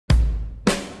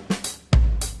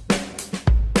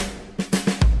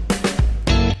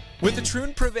With the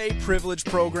Troon Prive Privilege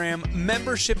Program,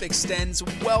 membership extends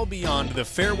well beyond the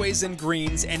fairways and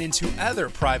greens and into other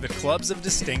private clubs of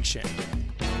distinction.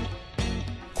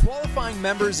 Qualifying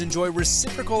members enjoy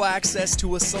reciprocal access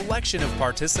to a selection of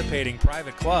participating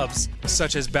private clubs,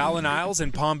 such as Ballin Isles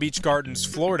in Palm Beach Gardens,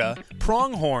 Florida,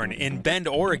 Pronghorn in Bend,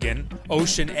 Oregon,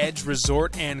 Ocean Edge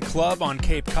Resort and Club on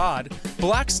Cape Cod,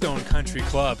 Blackstone Country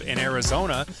Club in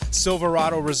Arizona,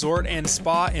 Silverado Resort and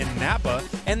Spa in Napa,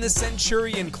 and the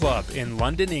Centurion Club in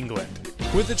London, England.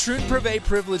 With the Troon Prive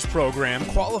Privilege Program,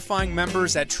 qualifying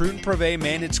members at Troon Prive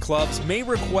managed clubs may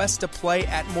request to play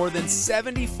at more than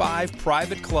 75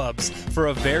 private clubs for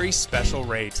a very special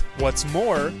rate. What's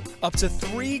more, up to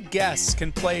 3 guests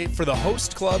can play for the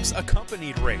host club's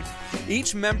accompanied rate.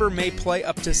 Each member may play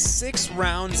up to 6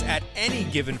 rounds at any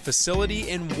given facility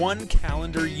in 1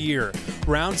 calendar year.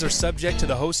 Rounds are subject to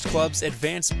the host club's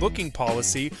advanced booking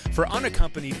policy for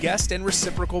unaccompanied guest and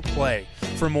reciprocal play.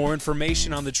 For more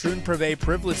information on the Troon Prive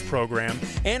Privilege Program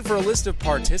and for a list of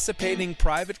participating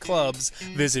private clubs,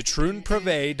 visit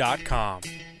troonprive.com.